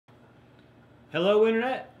Hello,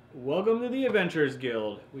 Internet. Welcome to the Adventurers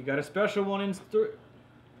Guild. We got a special one in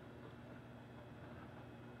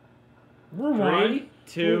Rewind.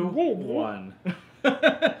 3, 2, 1.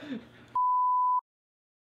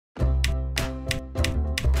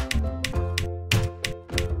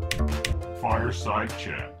 Fireside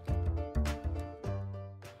Chat.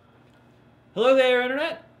 Hello there,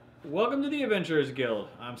 Internet. Welcome to the Adventurers Guild.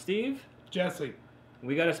 I'm Steve. Jesse,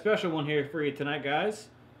 We got a special one here for you tonight, guys.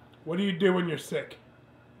 what do you do when you're sick?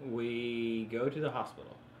 We go to the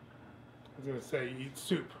hospital. I was going to say you eat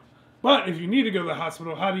soup. But if you need to go to the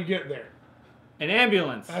hospital, how do you get there? An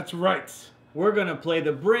ambulance. That's right. We're going to play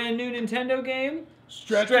the brand new Nintendo game,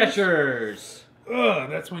 Stretchers. Stretchers. Ugh,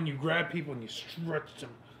 that's when you grab people and you stretch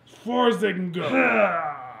them as far as they can go.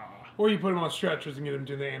 Or you put them on stretchers and get them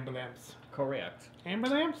to the ambulance. Correct.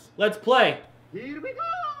 Ambulance? Let's play. Here we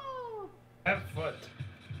go! Have fun.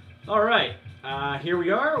 All right, here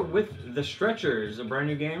we are with the Stretchers, a brand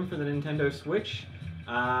new game for the Nintendo Switch.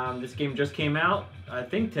 This game just came out, I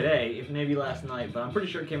think today, if maybe last night, but I'm pretty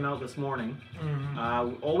sure it came out this morning.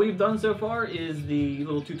 All we've done so far is the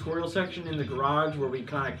little tutorial section in the garage where we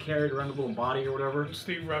kind of carried around a little body or whatever.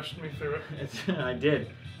 Steve rushed me through it. I did.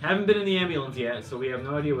 Haven't been in the ambulance yet, so we have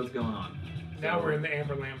no idea what's going on. Now we're in the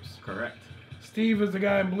ambulance. Correct. Steve is the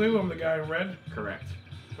guy in blue, I'm the guy in red, Correct.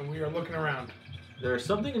 and we are looking around. There's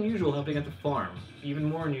something unusual happening at the farm. Even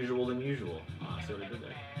more unusual than usual. See what I did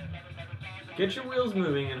there. Get your wheels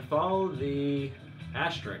moving and follow the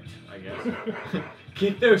asterisk, I guess.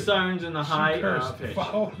 Keep those sirens in the high pitch.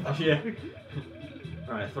 Follow. Yeah.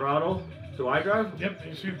 Alright, throttle. Do I drive? Yep,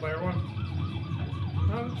 you shoot player one.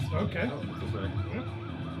 Oh, that's okay. Oh, this way. Yep.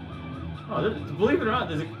 Oh, believe it or not,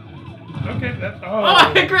 there's a... Okay, that's... Oh,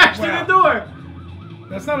 I crashed in the door!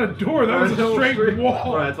 That's not a door, that was a straight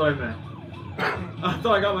wall. Alright, that's what I meant. I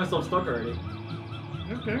thought I got myself stuck already.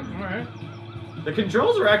 Okay, alright. The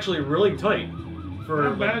controls are actually really tight. For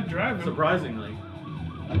Not bad driving. Surprisingly.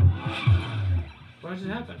 What just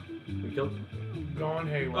happened? We killed... Gone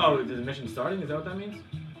haywire. Oh, is the mission starting? Is that what that means?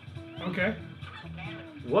 Okay.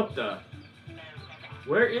 What the?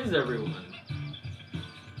 Where is everyone?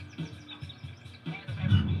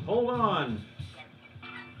 Hold on.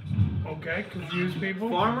 Okay, confused people.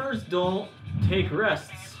 Farmers don't take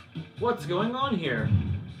rests. What's going on here?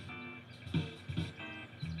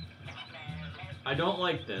 I don't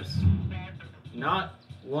like this. Not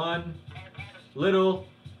one little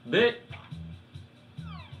bit.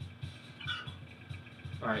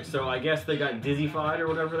 Alright, so I guess they got dizzy-fied or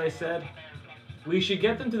whatever they said. We should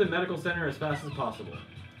get them to the medical center as fast as possible.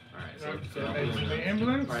 Alright, So the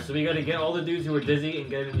ambulance? Alright, so we gotta get all the dudes who are dizzy and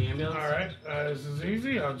get them in the ambulance. Alright, this is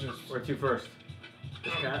easy. I'll just Where to first?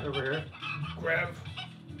 This cat over here? grab...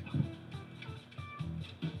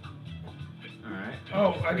 Alright.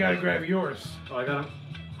 Oh, I gotta grab yours. Oh, I got him.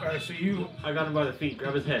 Alright, so you... I got him by the feet.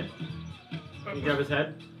 Grab his head. Can you grab his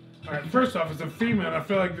head? Alright, first off, it's a female, and I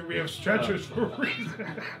feel like that we have stretchers for a reason.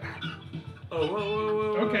 Oh, whoa, whoa,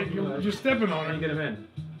 whoa. Okay, you're stepping on How do you her. get him in?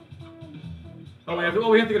 Oh,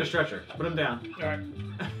 we have to get a stretcher. Put him down.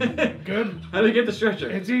 Alright, good. How do you get the stretcher?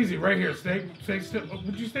 It's easy, right here. Stay still.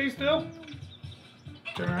 Would you stay still?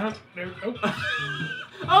 Turn around. There. Oh.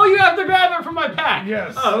 Oh, you have to grab it from my pack.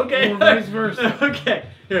 Yes. Oh, okay. Or vice versa. Okay.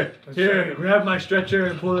 Here, Let's here. try it. Grab my stretcher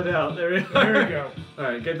and pull it out. There we go. There we go. All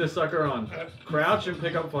right, get this sucker on. Crouch and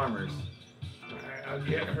pick up farmers. Alright, I'll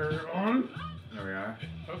get her on. There we are.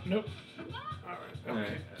 Oh, nope. Alright, okay.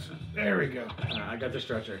 Alright. So, there we go. I got the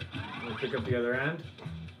stretcher. We'll pick up the other end.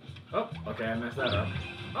 Oh, okay, I messed that up.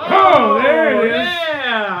 Oh, there it is.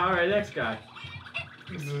 Yeah. All right, next guy.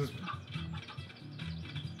 This is...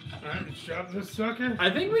 Alright, let's drop this sucker.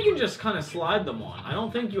 I think we can just kind of slide them on. I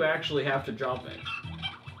don't think you actually have to drop it.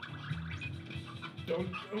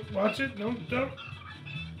 Don't watch it. Don't.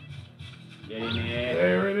 Get in there.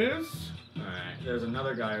 There it is. All right, there's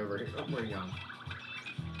another guy over here. Oh, where are you going?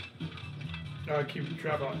 I'll keep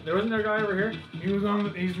dropping. There wasn't there a guy over here? He was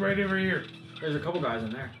on. He's right over here. There's a couple guys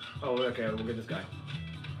in there. Oh, okay, we'll get this guy.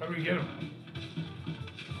 How do we get him?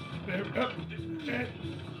 There. Oh.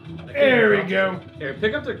 There we go. Here,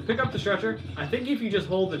 pick up the stretcher. I think if you just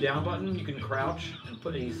hold the down button, you can crouch and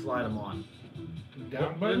slide them on.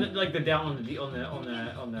 Down button. Like the down on the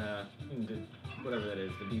whatever that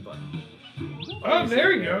is, the D button. Oh,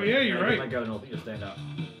 there you go. Yeah, you're right. Let go and you'll stand up.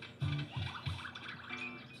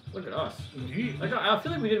 Look at us. Indeed. Like I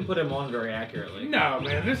feel like we didn't put him on very accurately. No,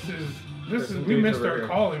 man. This is some we dudes missed over our here.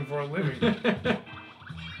 calling for a living.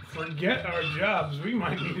 Forget our jobs. We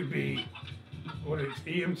might need to be what is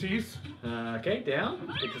EMTs? Okay, down.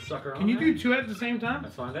 Get the sucker on. Can you there. do two at the same time?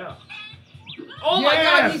 Let's find out. Oh my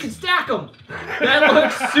god, Yes! you can stack them! That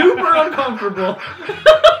looks super uncomfortable.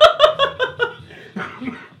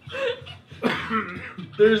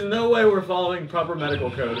 There's no way we're following proper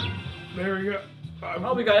medical code. There we go.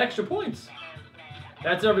 Oh, we got extra points.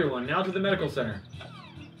 That's everyone. Now to the medical center.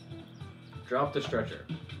 Drop the stretcher.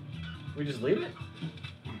 We just leave it?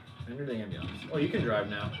 Enter the ambulance. Oh, you can drive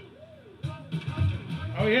now.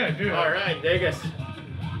 Oh yeah, I do. Alright, dig us.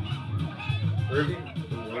 Where have you...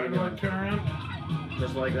 How do I turn around?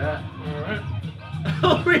 Just like that. Alright.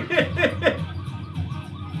 Oh, we did it!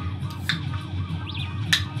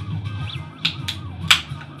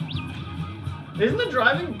 Isn't the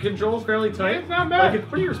driving controls fairly tight? It's not bad. Like, it's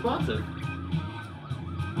pretty responsive.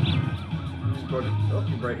 Oh,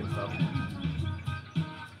 you're breaking stuff.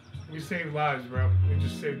 We saved lives, bro. We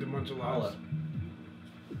just saved a bunch of Hold lives.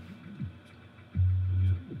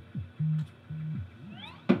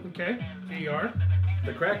 up. Okay, ER.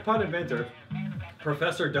 The crackpot inventor,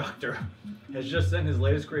 Professor Doctor, has just sent his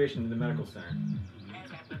latest creation to the medical center.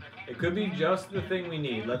 It could be just the thing we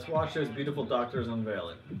need. Let's watch those beautiful doctors unveil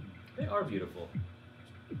it. They are beautiful.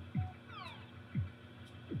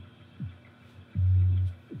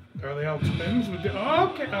 Are they all twins? With the,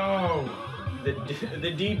 okay. Oh.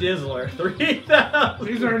 The D-Dizzler, 3,000.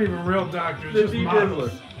 These aren't even real doctors, The just D-Dizzler.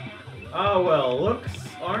 models. Oh well, looks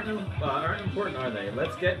aren't important, are they?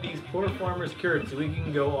 Let's get these poor farmers cured so we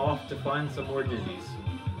can go off to find some more disease.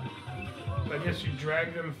 I guess you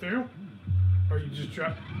drag them through? Or you just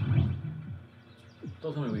drop...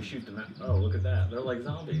 Don't tell me we shoot them out. Oh, look at that. They're like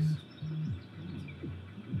zombies.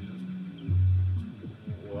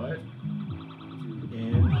 What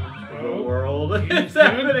in the world is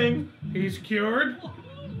happening? He's cured?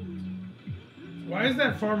 Why is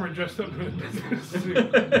that farmer dressed up in a business suit?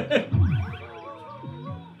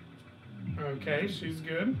 Okay, she's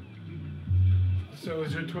good. So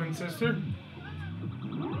is your twin sister?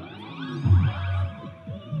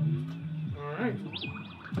 Alright.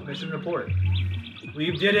 Mission report.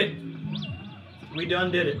 We did it. We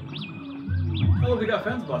done did it. Oh, we got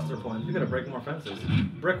fence buster points. We gotta break more fences.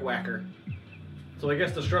 Brick whacker. So I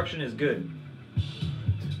guess destruction is good.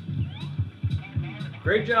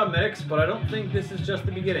 Great job, medics, but I don't think this is just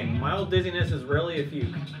the beginning. Mild dizziness is rarely a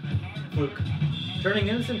fluke. Turning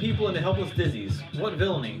innocent people into helpless dizzies. What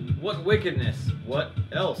villainy? What wickedness? What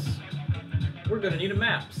else? We're gonna need a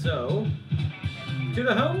map, so... To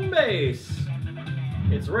the home base!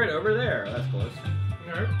 It's right over there. That's close.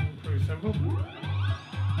 Alright, pretty simple.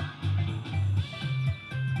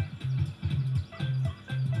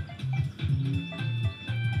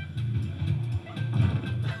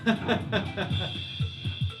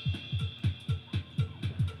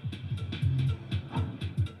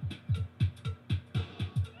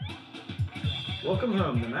 Welcome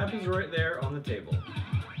home. The map is right there on the table.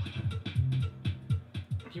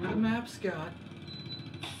 Give me the map, Scott.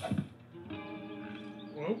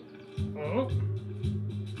 Whoa. Oh.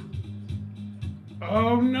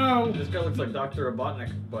 Oh no! This guy looks like Dr.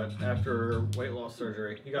 Robotnik, but after weight loss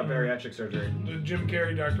surgery. He got bariatric surgery. The Jim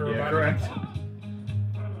Carrey Dr. Yeah, Robotnik. correct.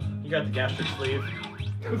 You got the gastric sleeve.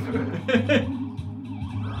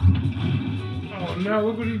 Oh no,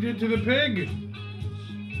 look what he did to the pig!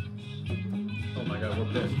 Oh my god, we're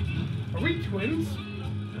pissed. Are we twins?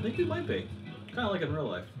 I think we might be. Kind of like in real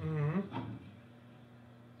life. Mm-hmm.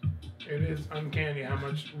 It is uncanny how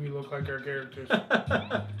much we look like our characters.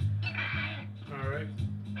 Alright.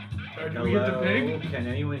 Did we get the pig? Can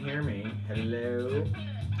anyone hear me? Hello?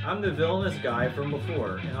 I'm the villainous guy from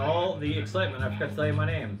before. In all the excitement, I forgot to tell you my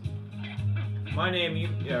name. My name,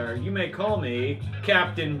 you may call me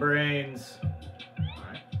Captain Brains.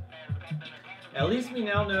 Alright. At least we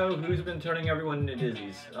now know who's been turning everyone into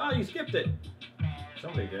dizzies. Oh, you skipped it.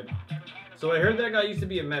 Somebody did. So I heard that guy used to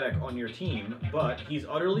be a medic on your team, but he's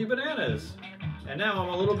utterly bananas. And now I'm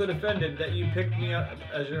a little bit offended that you picked me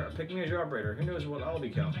as your operator. Who knows what I'll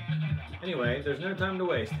become? Anyway, there's no time to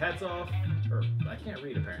waste. Hats off, or I can't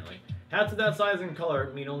read apparently. Hats of that size and color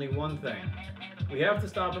mean only one thing. We have to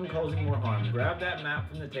stop him causing more harm. Grab that map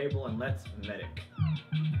from the table and let's medic.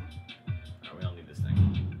 Oh, we don't need this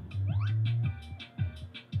thing.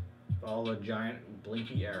 Follow a giant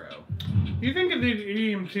blinky arrow. You think if they did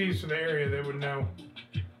EMTs for the area, they would know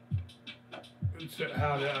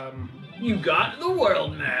how to, You got the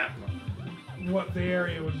world map! what the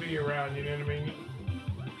area would be around, you know what I mean?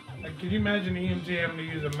 Like, can you imagine EMT having to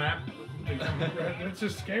use a map? That's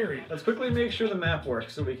just scary. Let's quickly make sure the map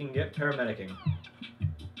works so we can get paramedicing.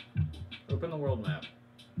 Open the world map.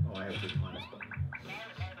 Oh, I have to find this button.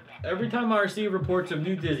 Every time I receive reports of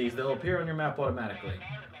new dizzies, they'll appear on your map automatically.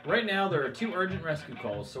 Right now, there are 2 urgent rescue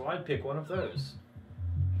calls, so I'd pick one of those.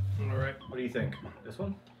 All right. What do you think? This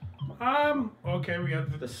one? Okay, we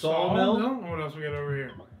got The sawmill? What else we got over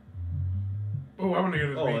here? Oh, I want to go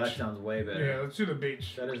to the Oh, beach. that sounds way better. Yeah, let's do the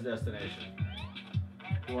beach. That is destination.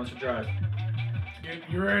 Who wants to drive?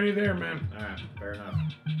 You're already there, man. Alright, fair enough.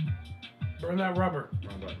 Burn that rubber.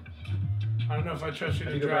 Wrong button. I don't know if I trust you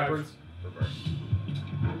How to do you go drive. backwards? Reverse.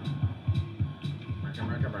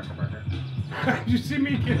 Marker. Did you see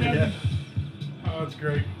me get out? Yeah. Oh, that's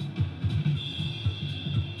great.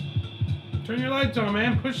 Turn your lights on,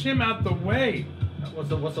 man. Push him out the way. What's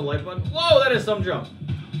the light button? Whoa, that is some jump.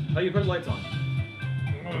 How do you put lights on?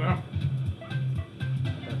 I don't know.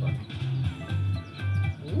 That button.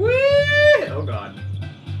 Whee! Oh god.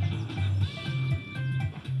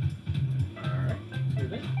 Alright. Through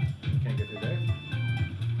there. Can't get through there.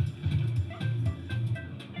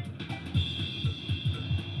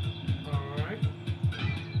 Alright.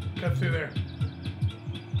 Cut through there.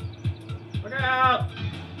 Look out!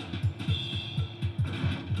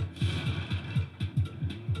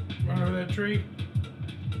 Run over that tree.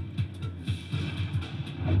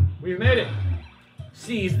 We've made it.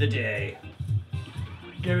 Seize the day.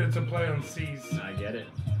 Get it to play on C's. I get it.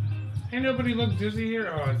 Ain't nobody look dizzy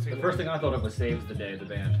here? Oh, I see. The first thing I thought of was Saves the Day, the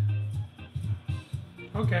band.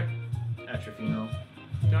 Okay. At your funeral.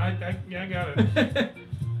 No, yeah, I got it.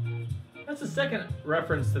 That's the second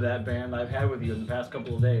reference to that band I've had with you in the past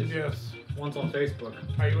couple of days. Yes. Once on Facebook.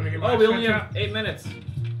 How you want to get my Oh, we only switch have out? 8 minutes.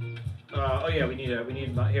 Oh yeah, we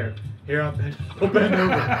need my here. I'll bend over.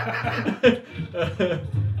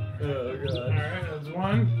 Oh god. Alright, that's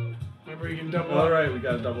one. Remember you can double up. Alright, we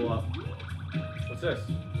gotta double up. What's this?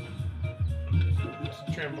 It's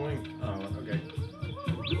a trampoline. Oh, okay.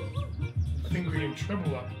 I think we can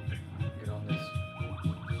triple up. Get on this.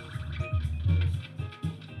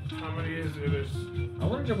 How many is there? There's... I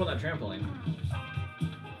wanna jump on that trampoline.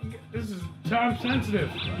 This is time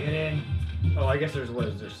sensitive. Get in. Oh, I guess there's what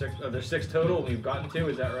is there 6? Oh, there's 6 total. We've gotten 2.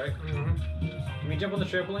 Is that right? Mm-hmm. Can we jump on the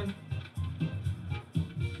trampoline?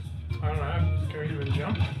 I don't know. Can we even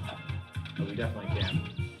jump? Oh, we definitely can.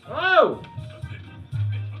 Oh!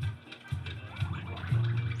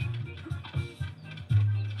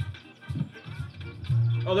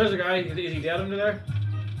 Oh, there's a guy. Is he dead under there?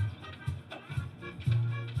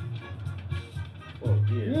 Whoa,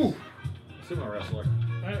 he is. Ooh. Sumo wrestler.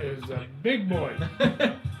 That is a big boy.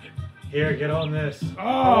 Here, get on this.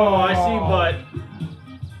 Oh, I see butt.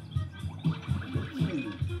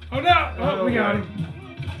 Oh no! Oh, we got him.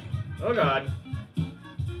 Oh god.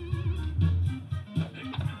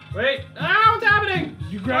 Wait! Ah, what's happening?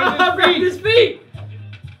 You grabbed Ah, his feet. his feet!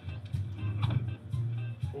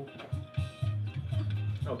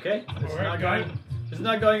 Okay, this is Alright, not got going. This is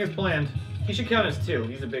not going as planned. He should count as 2.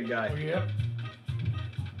 He's a big guy. Oh, yep.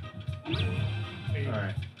 Hey,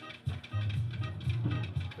 Alright.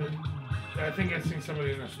 I think I see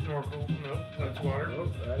somebody in a snorkel. Nope, that's water.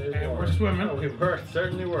 Oh, that is And water. we're swimming. Oh, we were.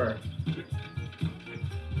 Certainly were.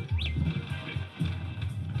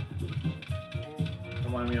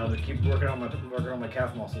 Remind me, I'll just keep working on my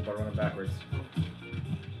calf muscles by running backwards.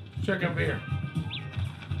 Check up here.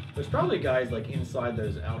 There's probably guys like inside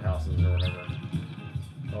those outhouses or whatever.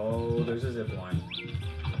 Oh, there's a zip line.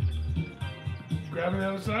 Grabbing the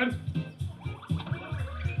other side.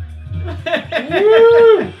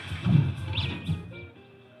 Woo!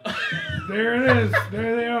 There it is.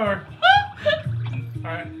 There they are.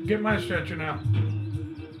 Alright, get my stretcher now.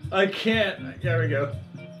 I can't. There we go.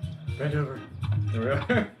 Bend over. There we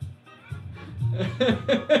are.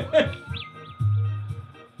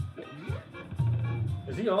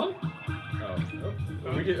 Is he on? Oh, nope.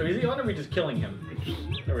 Is he on or are we just killing him?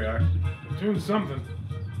 There we are. Doing something.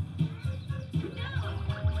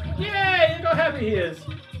 Yay! Look how happy he is.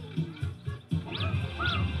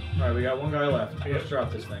 Alright, we got one guy left. Let's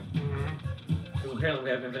drop this thing. Because apparently we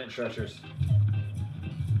have infinite stretchers.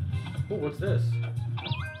 Oh, what's this?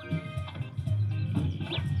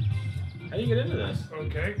 How do you get into this?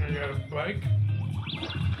 Okay, I got a bike.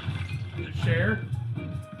 Share.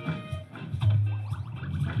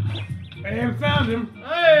 And found him.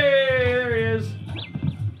 Hey, there he is.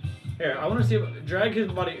 Here, I want to see if drag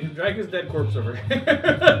his dead corpse over here.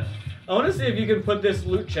 I want to see if you can put this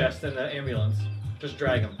loot chest in the ambulance. Just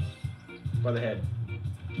drag him by the head.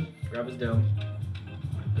 Grab his dome.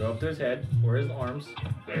 Go up to his head or his arms.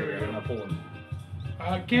 There we go. Now pull him.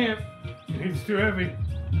 I can't. He's too heavy.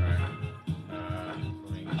 All right.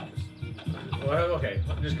 Let me just. Well, okay.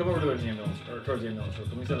 Just come over to the ambulance or towards the ambulance.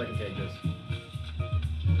 Let me see if I can take this.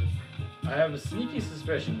 I have a sneaky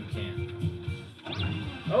suspicion you can't.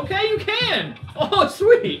 Okay, you can! Oh,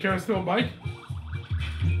 sweet! Can I still bike?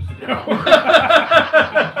 No.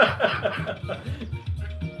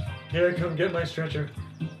 Here, come get my stretcher.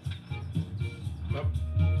 Oh,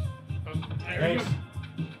 there Thanks.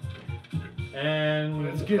 we go. And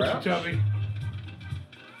Let's get crouch. you, Chubby.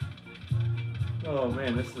 Oh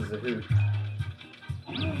man, this is a hoot.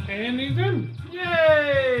 And he's in.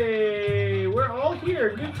 Yay! We're all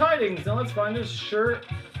here. Good tidings. Now let's find a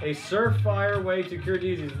surefire way to cure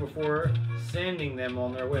disease before sending them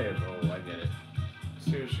on their way. Oh, I get it.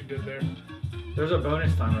 See what she did there. There's a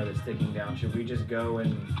bonus timer that's ticking down. Should we just go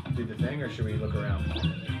and do the thing, or should we look around?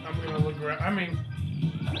 I'm gonna look around. I mean,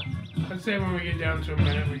 I'd say when we get down to a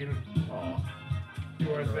minute, we can Oh,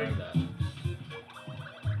 do our thing. that.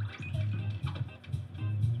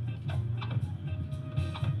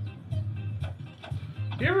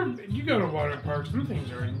 You go to water parks, some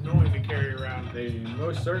things are annoying to carry around. They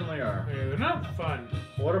most certainly are. Yeah, they're not fun.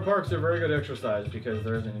 Water parks are very good exercise because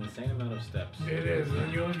there's an insane amount of steps. It is,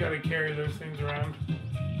 and you always gotta carry those things around.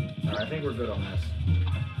 Alright, I think we're good on this.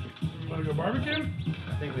 You wanna go barbecue?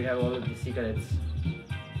 I think we have all of the secrets.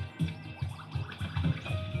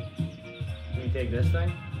 Can you take this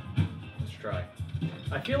thing? Let's try.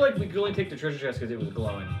 I feel like we could only take the treasure chest because it was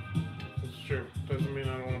glowing. That's true. Doesn't mean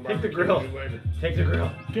I don't wanna Take barbecue the grill. you later. Take the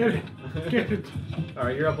grill. Get it. Get it.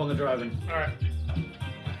 Alright, you're up on the driving. Alright.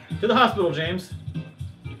 To the hospital, James.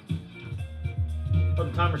 Oh,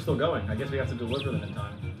 the timer's still going. I guess we have to deliver them in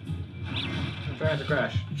time. I'm trying to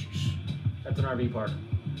crash. That's an RV park.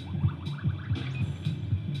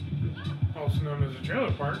 Also known as a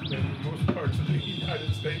trailer park in most parts of the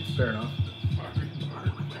United States. Fair enough.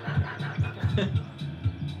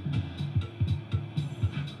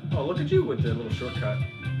 Oh, look at you with the little shortcut.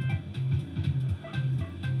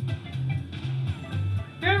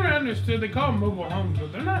 Never understood. They call them mobile homes,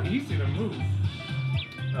 but they're not easy to move.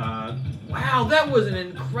 Wow, that was an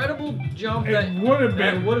incredible jump. It would have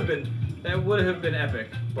been. That would have been epic,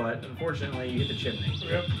 but unfortunately, you hit the chimney.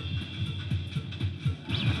 Yep.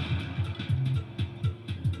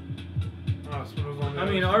 Oh, so it was on the I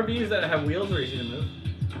mean, other- RVs that have wheels are easy to move.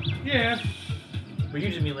 Yeah. But you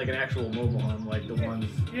just mean like an actual mobile home, like the ones.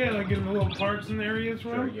 Yeah, like in the little parks and areas,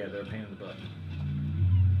 Sure, right? yeah, they're a pain in the butt.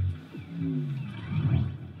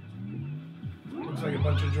 Looks like a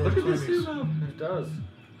bunch of George Look at the Clooney's. sumo. It does.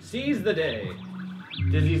 Seize the day.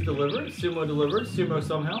 Dizzy's delivered. Sumo delivered. Sumo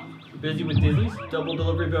somehow. Busy with Dizzy's. Double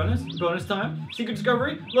delivery bonus. Bonus time. Secret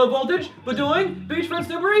discovery. Low voltage. Bedoing. Beachfront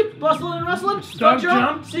snoopery. Bustling and rustling. Stunt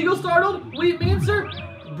jump. Seagull startled. Wheat mincer.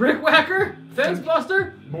 Brick whacker. Fence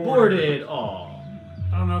buster. Boarded. Aw.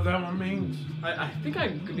 I don't know what that one means. I think I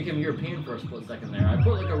became European for a split second there. I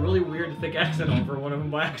put like a really weird thick accent on for one of them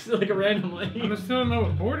by accident, like randomly. I still don't know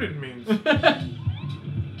what boarded means. Alright,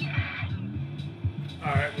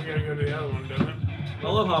 we gotta go to the other one, doesn't it? I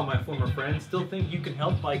love how my former friends still think you can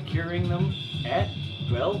help by curing them at,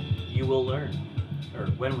 well, you will learn. Or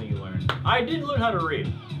when will you learn? I did learn how to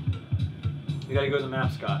read. We gotta go to the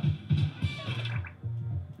map, Scott.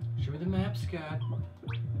 Show me the map, Scott.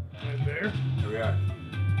 Right there. Here we are.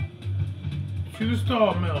 To the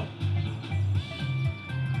stall mill.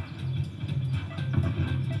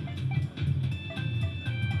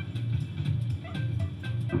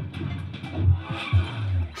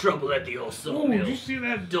 Trouble at the old Oh, sawmill. did you see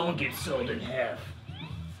that? Don't get sold in half.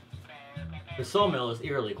 The sawmill is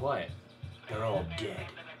eerily quiet. They're all dead.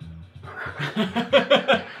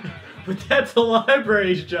 But that's the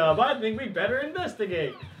library's job. I think we better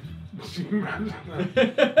investigate. You're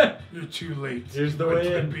too late. Here's the Went way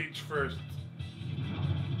to in. the beach first.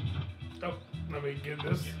 Oh, let me get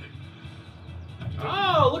this.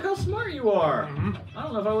 Oh, look how smart you are. Mhm. I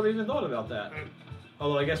don't know if I would have even thought about that.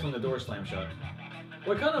 Although I guess when the door slammed shut.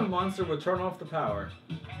 What kind of monster would turn off the power?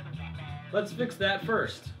 Let's fix that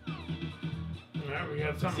first. Alright, we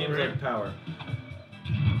got something Seems over like here. power.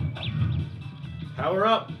 Power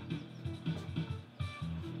up.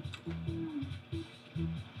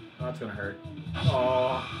 Oh, that's gonna hurt.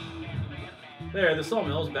 Aww. There, the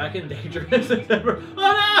sawmill's back in dangerous as ever.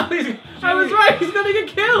 Oh no! I was right! He's gonna get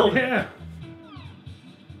killed! Yeah.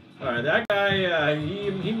 Alright, that guy,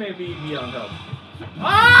 he may be beyond help.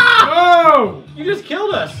 Ah! Oh! You just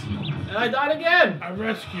killed us! And I died again! I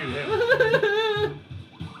rescued him.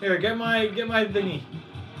 Here, get my thingy.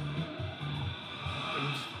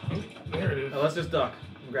 Oh, there it is. Oh, let's just duck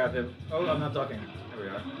and grab him. Oh, I'm not ducking. There we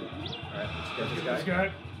are. Alright, let's get this guy. This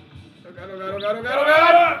guy. Oh god, oh god, oh god, oh god, oh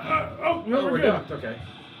god! Oh, no, Oh, we're we're good. ducked, okay.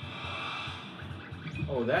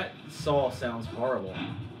 Oh, that saw sounds horrible.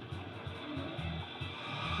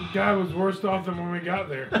 The guy was worse off than when we got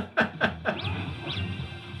there.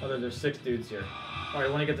 Oh, there's 6 dudes here. Alright,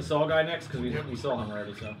 want to get the saw guy next? Because we saw him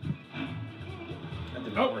already, so. That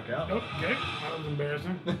did not work out. Oh, okay. That was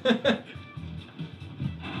embarrassing.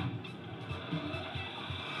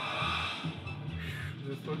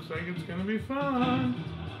 Looks like it's gonna be fun.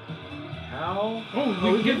 How? Oh,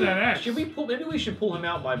 we can get that axe. Should we pull? Maybe we should pull him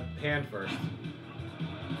out by hand first.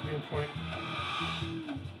 Good point.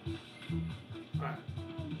 Alright.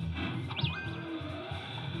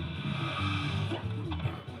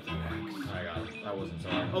 I got it. That wasn't so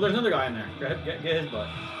hard. Oh, there's another guy in there. Go ahead, get his butt.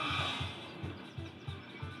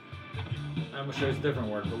 I'm gonna show you a different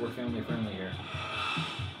word, but we're family friendly here.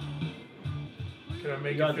 Can I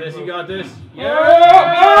make You got it this. through You got this. Oh! Yeah.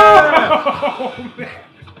 Oh, man.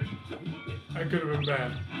 That could have been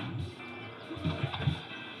bad.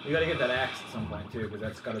 We gotta get that axe at some point too, because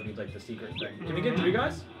that's gotta be like the secret thing. Can we get 3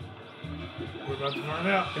 guys? We're about to find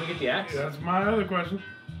out. Can we get the axe? That's my other question.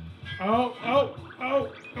 Oh. Oh,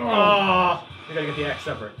 we gotta get the axe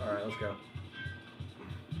separate. All right, let's go.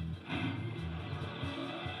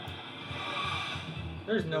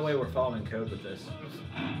 There's no way we're following code with this.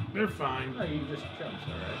 They're fine. Oh, you just jumped,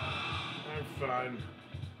 alright. They're fine.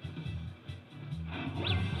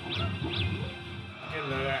 Get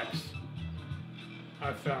that axe.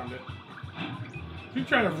 I found it. You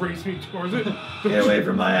trying to race me towards it? Get away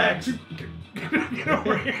from my axe! Get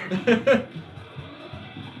over here.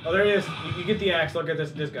 Oh, there he is. You get the axe. Look at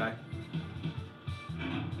this guy.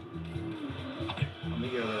 I'll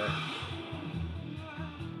meet you over there.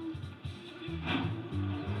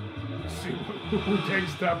 See who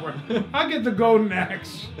takes that one. I'll get the golden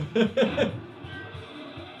axe.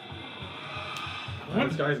 Oh,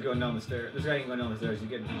 this guy's going down the stairs. This guy ain't going down the stairs.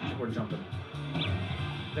 We're jumping.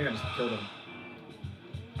 I think I just killed him.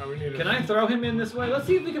 Oh, we need Can I throw him in this way? Let's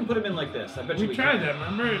see if we can put him in like this. I bet you We tried can. that,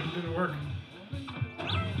 remember? It didn't work.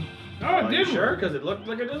 Oh, Are it you did sure? work. Because it looked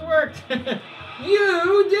like it just worked.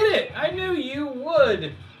 You did it! I knew you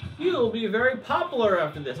would! You'll be very popular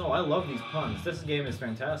after this. Oh, I love these puns. This game is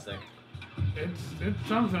fantastic. It's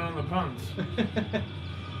something on the puns.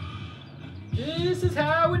 This is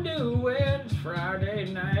how we do it. It's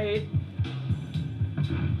Friday night.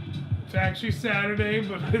 It's actually Saturday,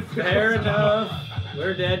 but it feels Fair enough.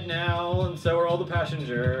 We're dead now, and so are all the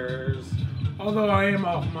passengers. Although I am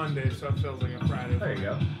off Monday, so it feels like a Friday. There you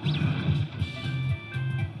go.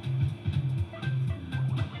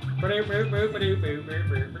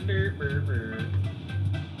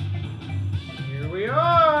 Here we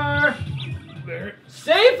are. There.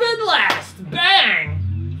 Safe at last. Bang.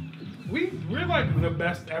 We're like the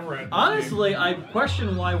best ever at this Honestly, I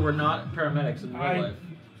question why we're not paramedics in real life.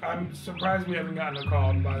 I'm surprised we haven't gotten a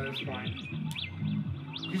call by this point.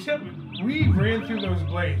 You said we ran through those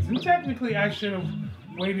blades, and technically I should have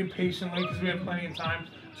waited patiently because we had plenty of time.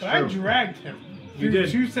 But I True. dragged him You through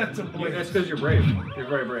did. 2 sets of Yeah, blades. that's because you're brave. You're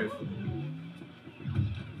very brave.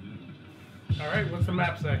 All right, what's the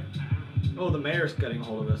map say? Oh, the mayor's getting a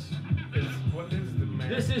hold of us. What is the map?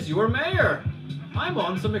 This is your mayor. I'm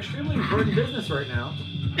on some extremely important business right now.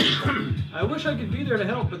 I wish I could be there to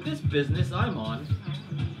help, but this business I'm on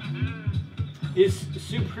is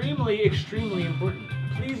supremely, extremely important.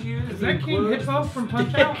 Please use Is the that King enclosed Hippo from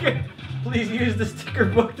Punch-Out? sticker- Please use the sticker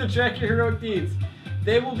book to track your heroic deeds.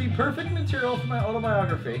 They will be perfect material for my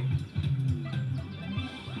autobiography.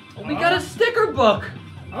 Oh, we got a sticker book!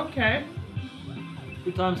 Okay,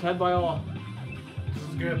 Good times had by all. this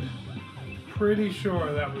is good. Pretty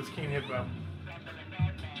sure that was King Hippo.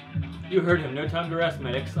 You heard him. No time to rest,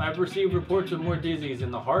 medics. I've received reports of more dizzies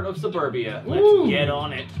in the heart of suburbia. Let's Ooh. get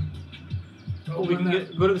on it. Oh, we Open can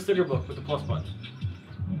that. go to the sticker book with the plus button.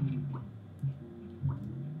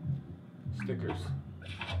 Stickers.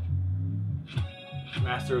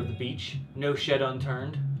 Master of the beach. No shed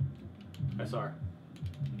unturned. SR.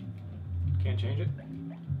 Can't change it?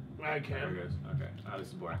 I There it can. goes. Okay. Oh, this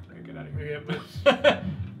is boring. Okay, get out of here. Yeah, but...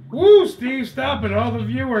 Woo, Steve, stop it, all the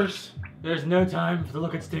viewers. There's no time to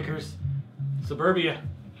look at stickers. Suburbia.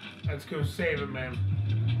 Let's go save it, man.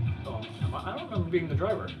 Oh, I don't remember being the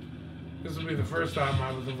driver. This will be the first time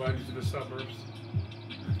I was invited to the suburbs.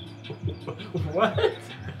 What?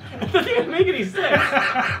 That doesn't even make any sense.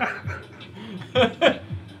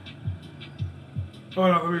 Hold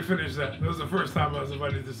on, let me finish that. That was the first time I was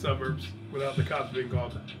invited to the suburbs without the cops being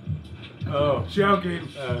called. Oh, Joking.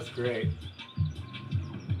 that's great.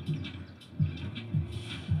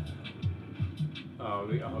 Oh,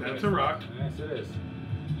 That's a rock. Yes, it is.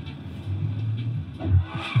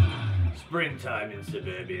 Springtime in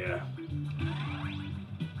suburbia.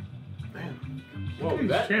 Man. Whoa, these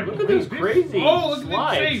look at trampolines. those crazy Oh, look at the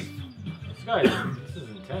slides. safe. This guy, this is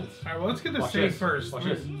intense. All right, well, let's get the Watch safe this. first. Watch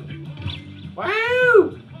this. Wow!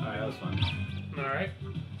 Alright, that was fun. All right.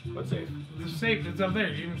 What safe? The safe, it's up there.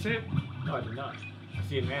 You even see it? No, I did not. I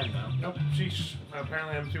see a man now. Nope. Sheesh.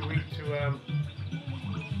 Apparently, I'm too weak to.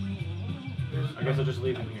 I guess I'll just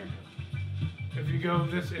leave him here. If you go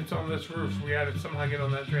this, it's on this roof. We had to somehow get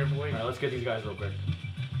on that trampoline. Alright, let's get these guys real quick.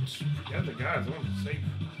 Forget the guys. I want to safe.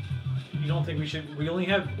 You don't think we should... We only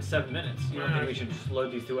have 7 minutes. You don't think we should just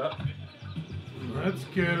load these 2 up? Let's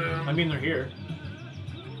get them. I mean, they're here.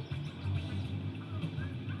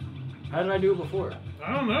 How did I do it before?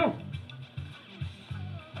 I don't know.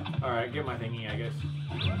 Alright, get my thingy, I guess.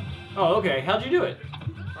 Oh, okay. How'd you do it?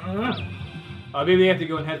 I don't know. Maybe they have to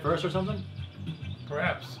go in head first or something?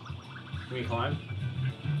 Perhaps. Can we climb?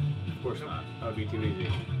 Of course not. That would be too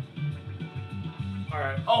easy.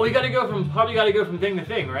 Alright. Oh, we gotta go from... Probably gotta go from thing to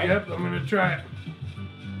thing, right? Yep, I'm gonna try it.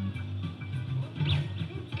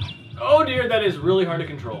 Oh dear, that is really hard to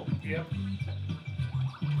control. Yep.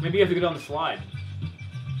 Maybe you have to go down the slide.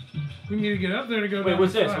 We need to get up there to go Wait, down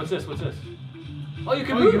what's the this? slide. What's this? What's this? Oh, you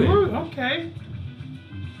can Oh, move you it. can move. Okay.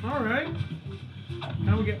 Alright.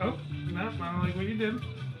 Now we get... Oh, no, I don't like what you did.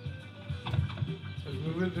 Let's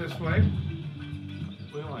move it this way.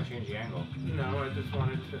 We don't want to change the angle. No, I just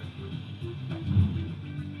wanted to...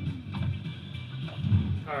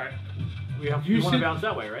 Alright. We have You you want to sit- bounce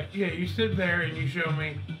that way, right? Yeah, you sit there and you show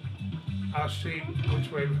me. I'll see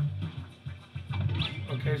which way.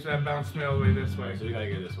 Okay, so that bounced me all the way this way. Alright, so we gotta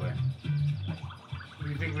go this way. Do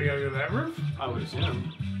you think we gotta go that roof? I would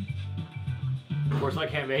assume. Of course, I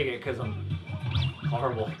can't make it because I'm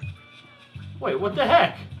horrible. Wait, what the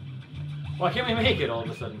heck? Why can't we make it all of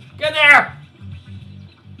a sudden? Get there!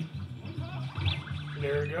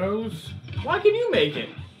 There it goes. Why can you make it?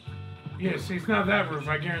 Yeah, see, it's not that roof,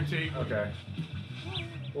 I guarantee. Okay.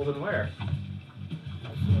 Well, then where?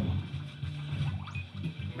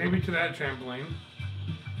 Maybe to that trampoline.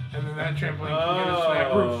 And then that trampoline can get us to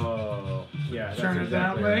that roof. Oh, yeah. That's Turn it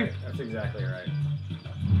that exactly way. right. That's exactly right.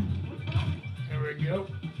 There we go.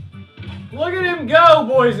 Look at him go,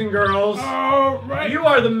 boys and girls! Oh, right. You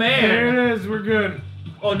are the man! There it is, we're good.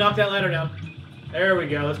 Oh, knock that ladder down. There we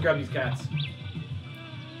go. Let's grab these cats.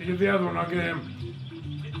 You get the other one, I'll get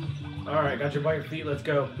him. Alright, got you by your feet. Let's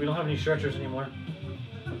go. We don't have any stretchers anymore.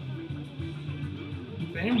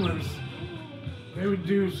 The ambulance, they would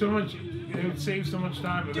do so much, they would save so much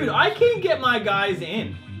time. Dude, I can't get my guys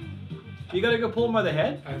in. You gotta go pull them by the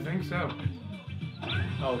head? I think so.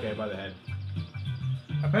 Oh, okay, by the head.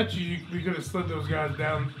 I bet you we could have slid those guys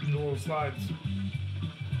down the little slides.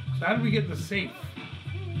 So how did we get the safe?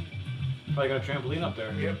 Probably got a trampoline up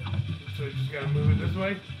there. Yep. So we just gotta move it this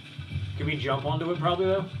way. Can we jump onto it probably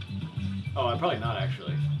though? Oh, probably not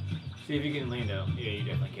actually. See if you can lean down. Yeah, you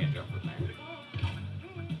definitely can't jump from there.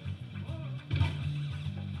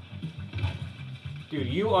 Dude,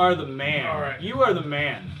 you are the man. All right. You are the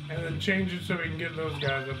man. And then change it so we can get those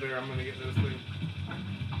guys up there. I'm gonna get this thing.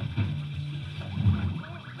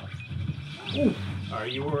 Ooh. All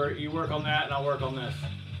right, you work on that, and I'll work on this.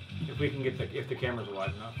 If we can get if the cameras are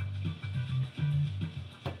wide enough.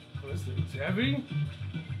 This thing's heavy.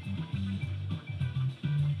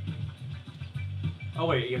 Oh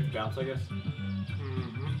wait, you have to bounce, I guess.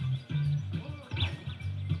 Mm-hmm.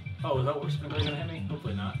 Oh, is that what spindle's gonna hit me?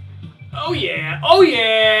 Hopefully not. Oh yeah! Oh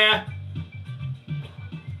yeah!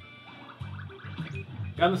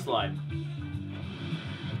 Down the slide.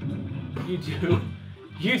 You too.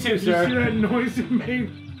 You too, Did you see sir. that noise it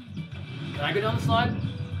made? Can I go down the slide?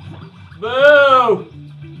 Boo!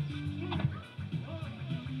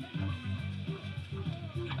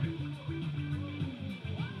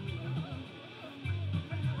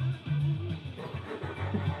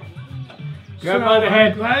 Grab by the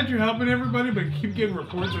head. I'm glad you're helping everybody, but keep getting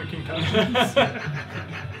reports of concussions.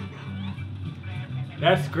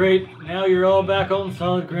 That's great. Now you're all back on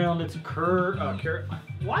solid ground. It's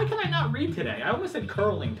Why can I not read today? I almost said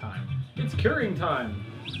curling time. It's curing time.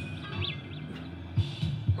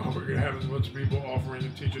 Oh, we're gonna have as much people offering the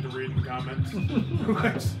teacher to read in the comments.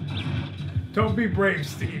 Don't be brave,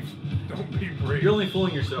 Steve. Don't be brave. You're only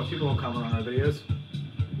fooling yourself. People don't comment on our videos.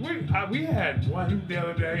 We had one the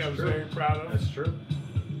other day. I was very proud of. That's true.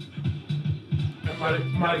 And my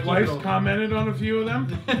Gotta keep wife going. commented on a few of them.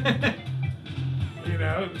 You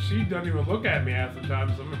know, she doesn't even look at me half the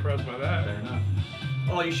time, so I'm impressed by that. Fair enough.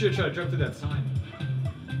 Oh, you should have tried to jump through that sign.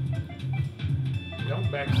 Don't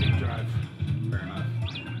backseat drive. Fair enough.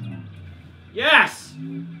 Yes!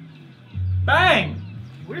 Bang!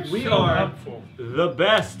 We so are helpful. the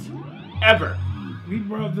best ever. We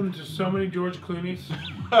brought them to so many George Clooney's.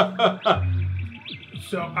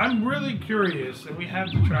 So I'm really curious, and we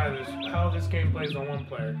have to try this, how this game plays on one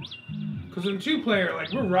player. Because in two player,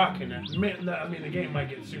 like, we're rocking it. I mean, the game might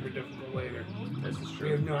get super difficult later. This is We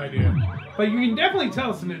have true. no idea. But you can definitely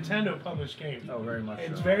tell it's a Nintendo published game. Oh, very much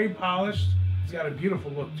It's so. very polished. It's got a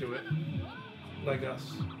beautiful look to it. Like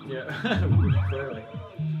us. Yeah, clearly.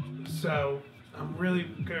 So, I'm really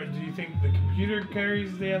good. Do you think the computer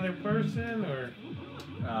carries the other person, or?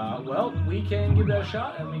 Well, we can give that a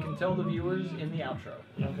shot, and we can tell the viewers in the outro.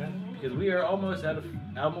 Okay. Because we are almost out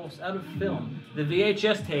of film. The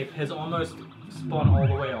VHS tape has almost spun all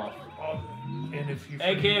the way off. And if you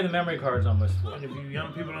AKA the memory card's almost full. and if you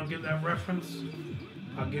young people don't get that reference,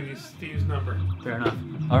 I'll give you Steve's number. Fair enough.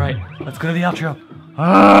 All right, let's go to the outro.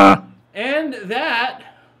 And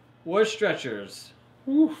that was Stretchers.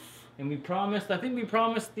 Oof. And I think we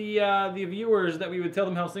promised the viewers that we would tell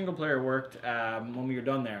them how single player worked when we were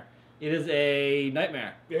done there. It is a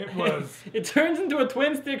nightmare. It was. It turns into a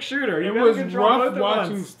twin stick shooter. It was rough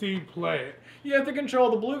watching Steve play it. You have to control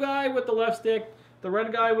the blue guy with the left stick, the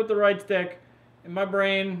red guy with the right stick. In my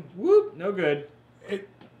brain, whoop, no good.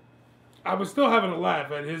 I was still having a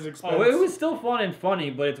laugh at his expense. Oh, it was still fun and funny,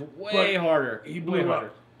 but it's way harder. He blew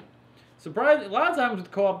up. Surprise! A lot of times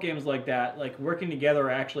with co-op games like that, like working together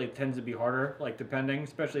actually tends to be harder, like depending,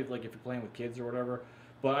 especially if you're playing with kids or whatever.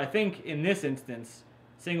 But I think in this instance,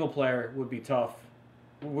 single player would be tough,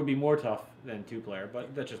 would be more tough than two player.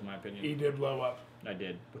 But that's just my opinion. He did blow up. I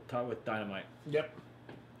did with dynamite. Yep.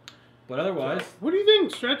 But otherwise, what do you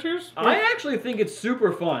think, Stretchers? I actually think it's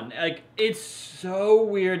super fun. Like, it's so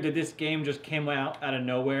weird that this game just came out of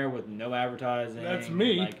nowhere with no advertising. That's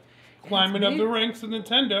me. Like, climbing up the ranks of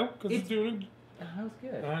Nintendo because it's doing. That was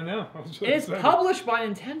good. I know. It's published by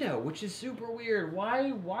Nintendo, which is super weird.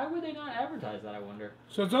 Why would they not advertise that? I wonder.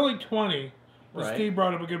 So it's only 20. But Right. Steve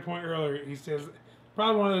brought up a good point earlier. He says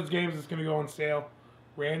probably one of those games that's going to go on sale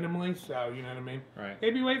randomly. So you know what I mean. Right.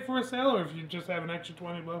 Maybe wait for a sale, or if you just have an extra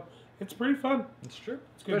 20 below. It's pretty fun. It's true.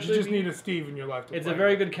 It's good. You just need a Steve in your life to It's play. a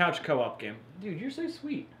very good couch co-op game. Dude, you're so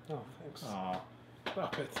sweet. Oh, thanks. Aw.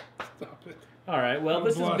 Stop it. Stop it. All right. Well, Don't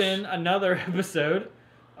this has blush. been another episode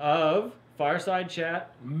of Fireside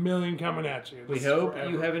Chat. A million coming at you. We This is hope forever.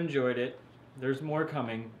 you have enjoyed it. There's more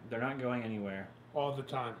coming. They're not going anywhere. All the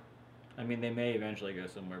time. I mean, they may eventually go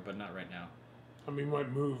somewhere, but not right now. I mean, you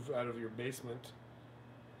might move out of your basement.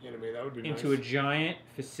 You know what I mean? That would be Into nice. a giant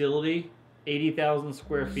facility, 80,000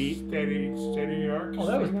 square feet. Steady arc. Oh,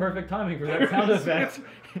 that was perfect timing for that sound effect.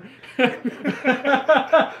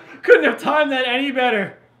 Couldn't have timed that any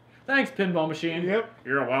better. Thanks, Pinball Machine. Yep.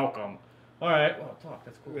 You're welcome. All right. Well, talk.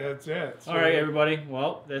 That's cool. That's it. All right, everybody.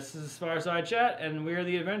 Well, this is Fireside Chat, and we're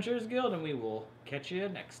the Adventurers Guild, and we will catch you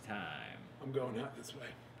next time. I'm going out this way.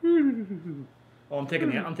 Oh, I'm taking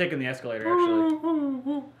the escalator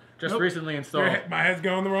actually. Just Nope. recently installed. My head's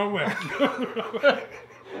going the wrong way.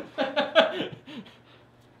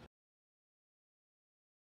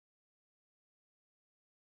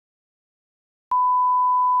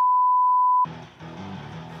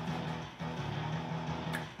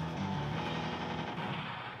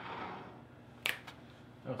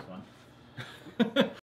 That was fun.